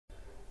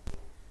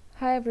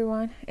Hi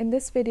everyone, in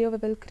this video we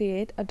will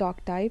create a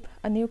doc type,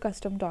 a new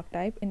custom doc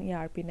type in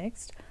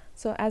ERPNext.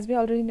 So as we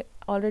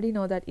already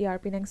know that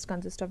ERPNext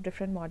consists of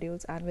different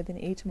modules, and within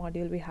each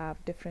module we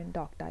have different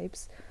doc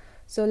types.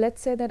 So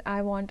let's say that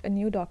I want a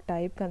new doc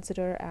type,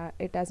 consider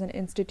it as an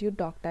institute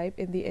doc type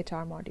in the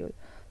HR module.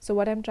 So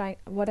what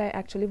I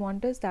actually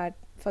want is that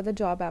for the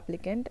job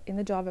applicant, in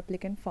the job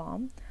applicant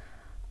form,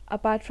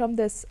 apart from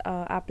this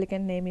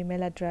applicant name,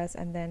 email address,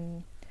 and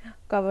then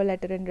cover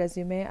letter and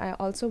resume, I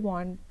also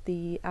want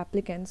the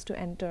applicants to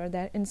enter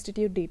their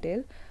institute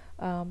detail,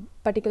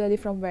 particularly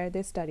from where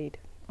they studied.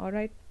 All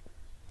right,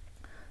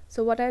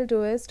 so what I'll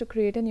do is, to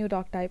create a new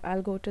doc type,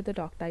 I'll go to the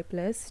doc type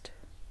list.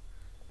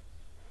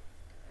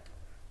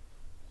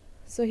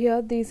 So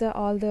here, these are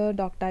all the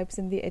doc types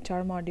in the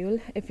HR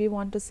module. If we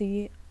want to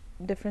see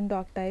different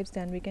doc types,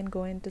 then we can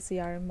go into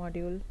CRM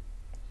module,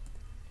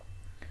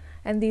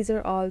 and these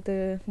are all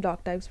the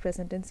doc types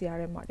present in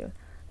CRM module.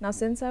 Now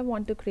since I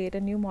want to create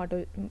a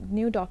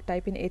new doc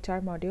type in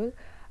HR module,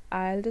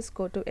 I'll just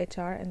go to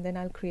HR and then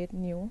I'll create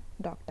new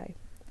doc type.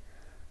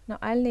 Now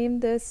I'll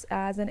name this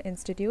as an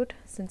institute,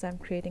 since I'm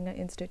creating an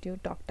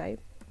institute doc type.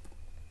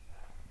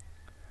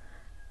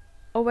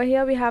 Over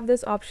here we have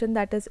this option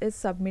that is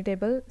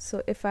submittable.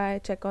 So if I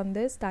check on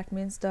this, that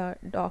means the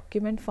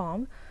document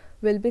form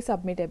will be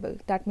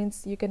submittable. That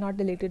means you cannot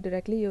delete it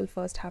directly, you'll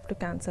first have to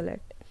cancel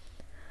it.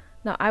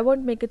 Now I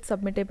won't make it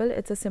submittable,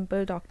 it's a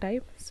simple doc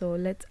type. So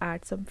let's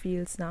add some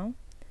fields now.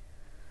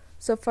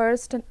 So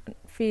first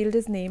field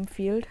is name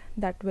field,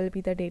 that will be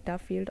the data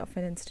field of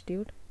an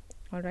institute.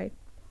 All right,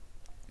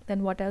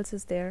 then what else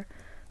is there?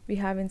 We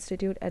have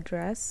institute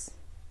address,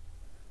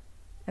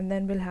 and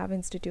then we'll have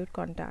institute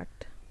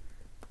contact.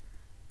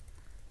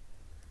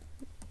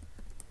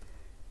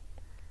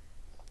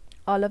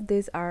 All of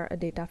these are a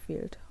data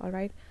field. All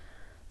right,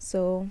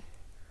 so,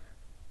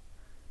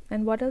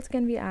 and what else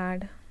can we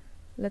add?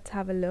 Let's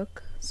have a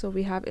look. So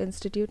we have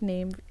institute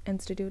name,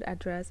 institute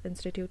address,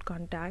 institute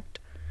contact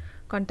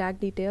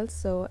details.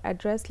 So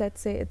address, let's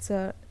say it's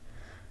a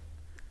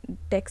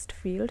text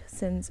field,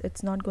 since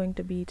it's not going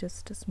to be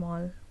just a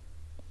small,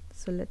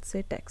 so let's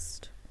say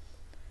text.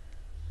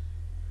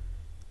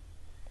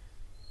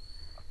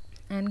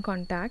 And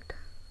contact,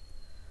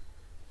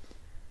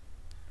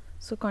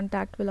 so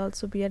contact will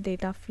also be a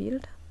data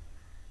field.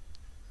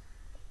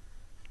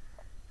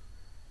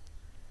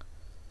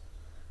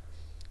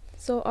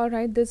 So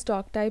alright, this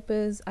doc type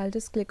is, I'll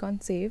just click on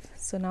save.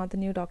 So now the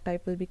new doc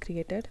type will be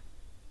created.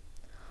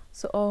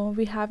 So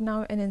we have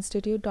now an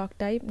institute doc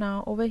type.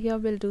 Now over here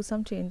we'll do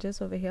some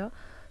changes over here.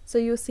 So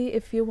you see,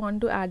 if you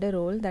want to add a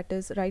role, that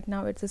is right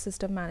now it's a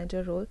system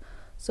manager role.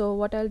 So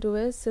what I'll do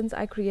is, since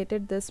I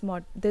created this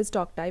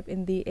doc type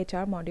in the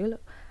HR module,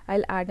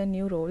 I'll add a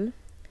new role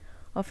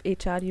of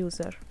HR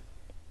user.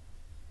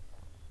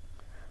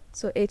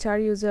 So HR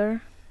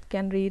user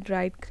can read,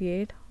 write,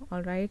 create.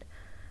 Alright,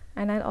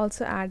 and I'll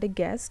also add a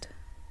guest.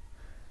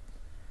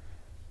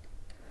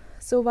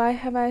 So why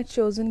have I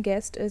chosen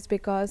guest is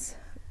because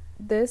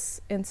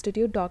this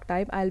institute doc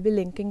type, I'll be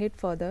linking it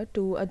further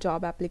to a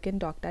job applicant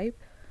doc type.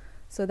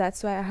 So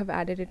that's why I have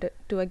added it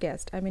to a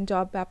guest. I mean,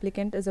 job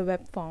applicant is a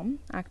web form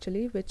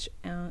actually, which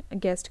a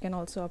guest can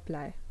also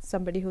apply.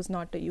 Somebody who's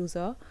not a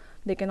user,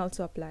 they can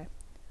also apply.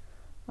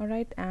 All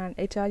right, and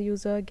HR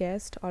user,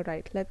 guest. All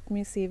right, let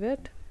me save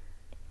it.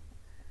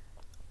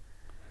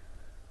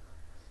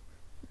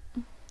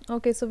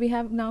 Okay, so we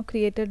have now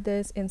created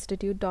this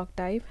institute doc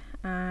type,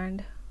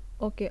 and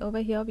okay, over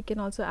here we can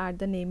also add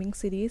the naming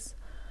series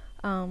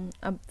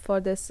for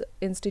this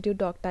institute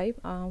doc type.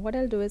 What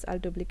I'll do is, I'll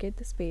duplicate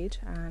this page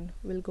and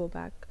we'll go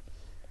back,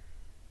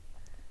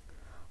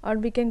 or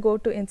we can go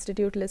to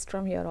institute list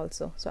from here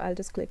also. So I'll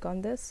just click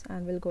on this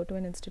and we'll go to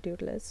an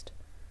institute list.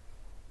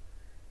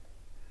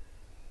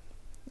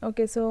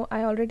 Okay, so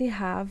I already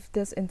have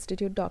this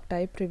institute doc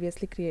type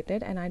previously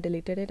created, and I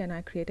deleted it and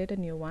I created a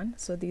new one.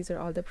 So these are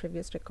all the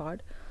previous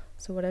record.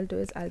 So what I'll do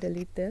is, I'll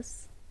delete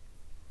this.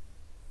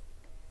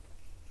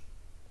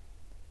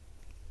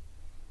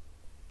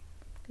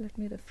 Let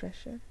me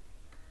refresh it.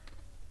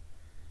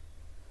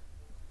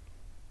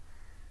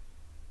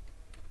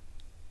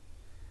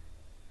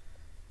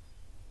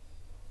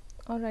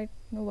 Alright,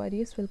 no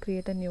worries, we'll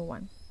create a new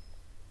one.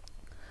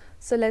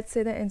 So let's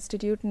say the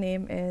institute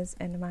name is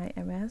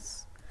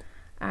NYMS,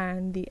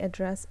 and the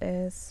address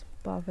is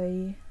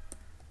Powai,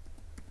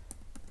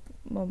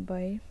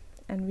 Mumbai,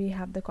 and we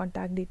have the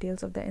contact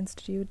details of the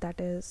institute, that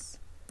is,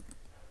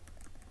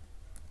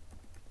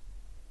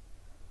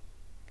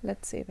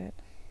 let's save it.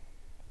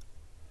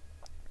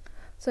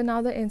 So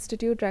now the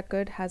institute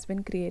record has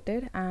been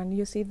created, and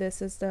you see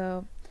this is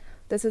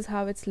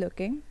how it's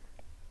looking.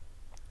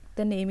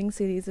 The naming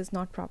series is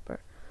not proper.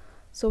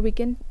 So we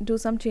can do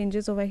some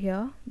changes over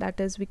here,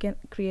 that is, we can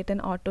create an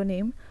auto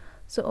name.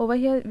 So over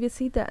here we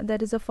see that there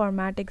is a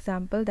format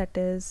example, that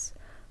is,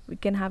 we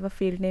can have a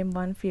field name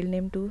 1, field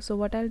name 2. So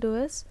what I'll do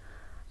is,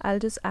 I'll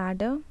just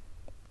add a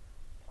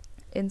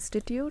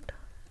institute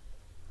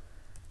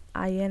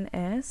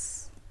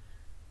INS,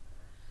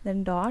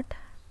 then dot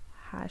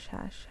 ###,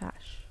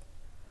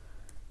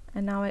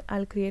 And now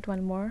I'll create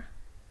one more.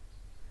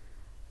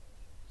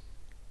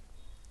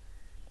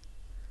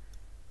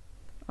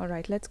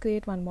 Alright, let's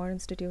create one more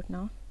institute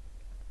now.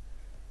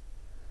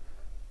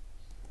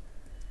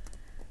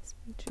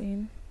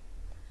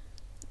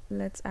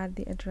 Let's add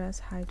the address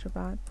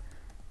Hyderabad,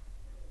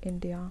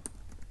 India,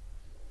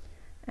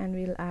 and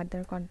we'll add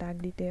their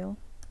contact detail.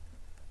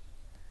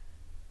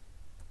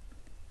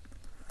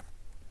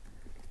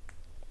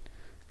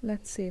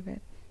 Let's save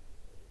it.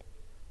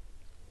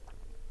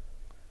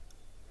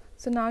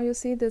 So now you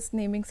see this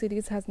naming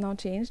series has now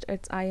changed.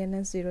 It's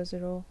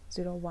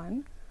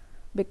INS0001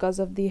 because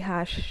of the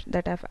hash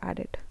that I've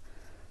added.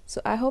 So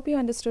I hope you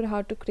understood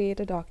how to create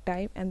a doc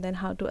type, and then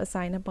how to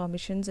assign a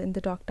permissions in the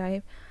doc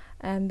type,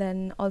 and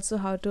then also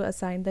how to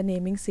assign the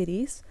naming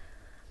series.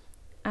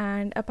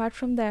 And apart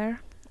from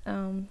there,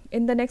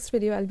 in the next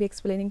video I'll be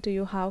explaining to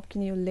you how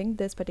can you link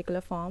this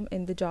particular form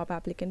in the job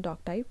applicant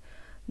doc type.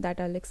 That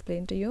I'll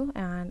explain to you,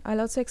 and I'll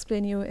also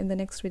explain you in the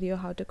next video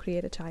how to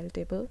create a child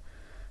table.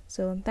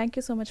 So thank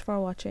you so much for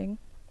watching.